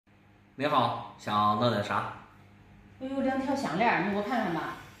你好，想弄点啥？我有2条项链，你给我看看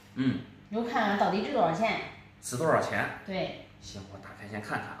吧。你给我看看到底值多少钱？值多少钱？对。行，我打开先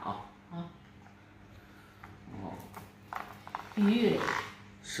看看啊。好。哦，碧玉的。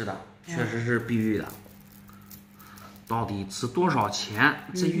是的，确实是碧玉的。到底值多少钱？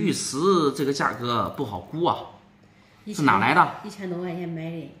这玉石这个价格不好估啊。是哪来的？1000多块钱买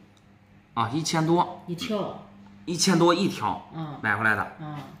的。啊，1000多一条。1000多一条。买回来的。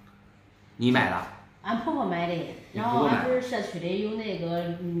你买的？俺婆婆买的，然后俺不是社区里有那个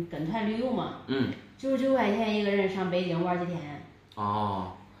跟团旅游嘛，99块钱一个人上北京玩几天。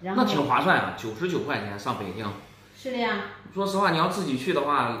哦，那挺划算啊，99块钱上北京。是的呀。说实话，你要自己去的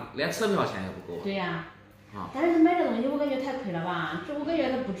话，连车票钱也不够。对呀。但是买这东西我感觉太亏了吧？这我感觉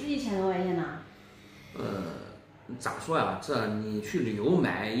它不值1000多块钱呢。咋说呀？这你去旅游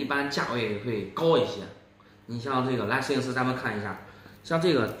买，一般价位会高一些。你像这个，来摄影师咱们看一下，像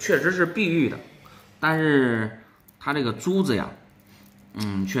这个确实是碧玉的，但是它这个珠子呀，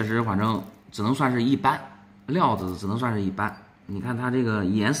确实反正只能算是一般，料子只能算是一般。你看它这个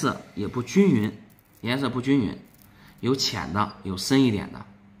颜色也不均匀，有浅的，有深一点的，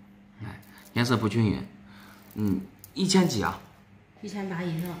颜色不均匀。1000几啊？1800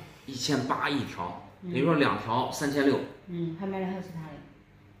一条。1800一条，也就是说2条3600。还买了还有其他的。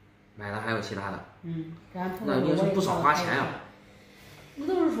买的还有其他的。那你也是不少花钱呀。我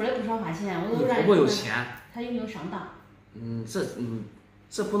都是说的不少花钱，我都让你婆婆有钱。他有没有上当？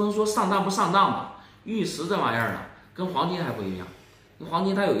这不能说上当不上当吧？玉石这玩意儿呢，跟黄金还不一样。黄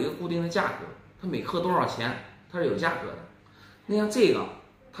金它有一个固定的价格，它每克多少钱，它是有价格的。那像这个，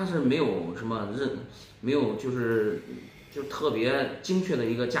它是没有什么没有就特别精确的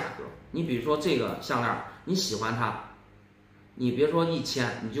一个价格。你比如说这个项链，你喜欢它，你别说1000，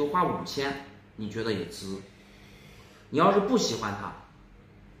你就花5000，你觉得也值。你要是不喜欢它，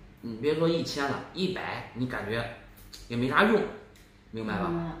你别说1000了，100你感觉也没啥用，明白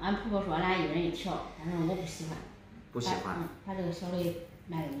吧？俺婆婆说俺俩一人一条，但是我不喜欢。不喜欢。把这个小的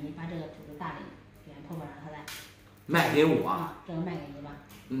卖给你，把这个就是大的给俺婆婆让她来。卖给我。这个卖给你吧。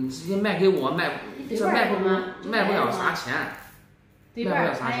直接卖给我这卖不了啥钱。对半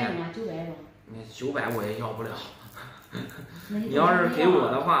儿便宜吗？900中。900我也要不了。你要是给我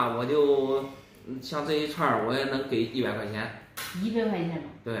的话，我就像这一串我也能给100块钱。100块钱吗？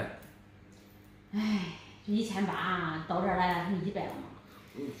对。唉，这1800到这儿来了，成100了吗？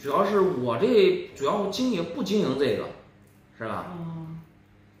主要是我主要不经营这个，是吧？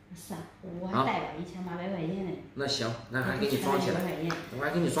算，我还带着1800块钱呢。那行，那还给你装起来，我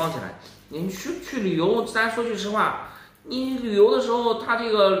还给你装起来。你去旅游，咱说句实话，你旅游的时候，他这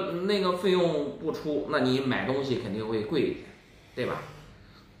个那个费用不出，那你买东西肯定会贵一点，对吧？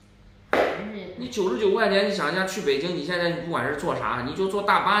你99块钱，你想一下去北京，你现在不管是坐啥，你就坐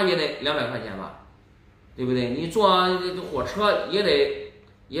大巴也得200块钱吧，对不对？你坐火车也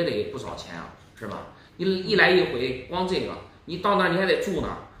得不少钱啊，是吧？你一来一回，光这个，你到那儿你还得住那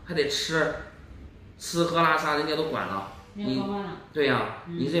儿，还得吃喝拉撒，人家都管了。对呀，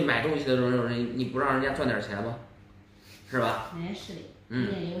你这买东西的时候，你不让人家赚点钱吗？是吧？是的，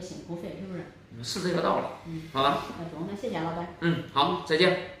人家也有辛苦费，是不是？是这个道理。好吧。那中，那谢谢老板。好，再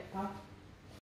见。好。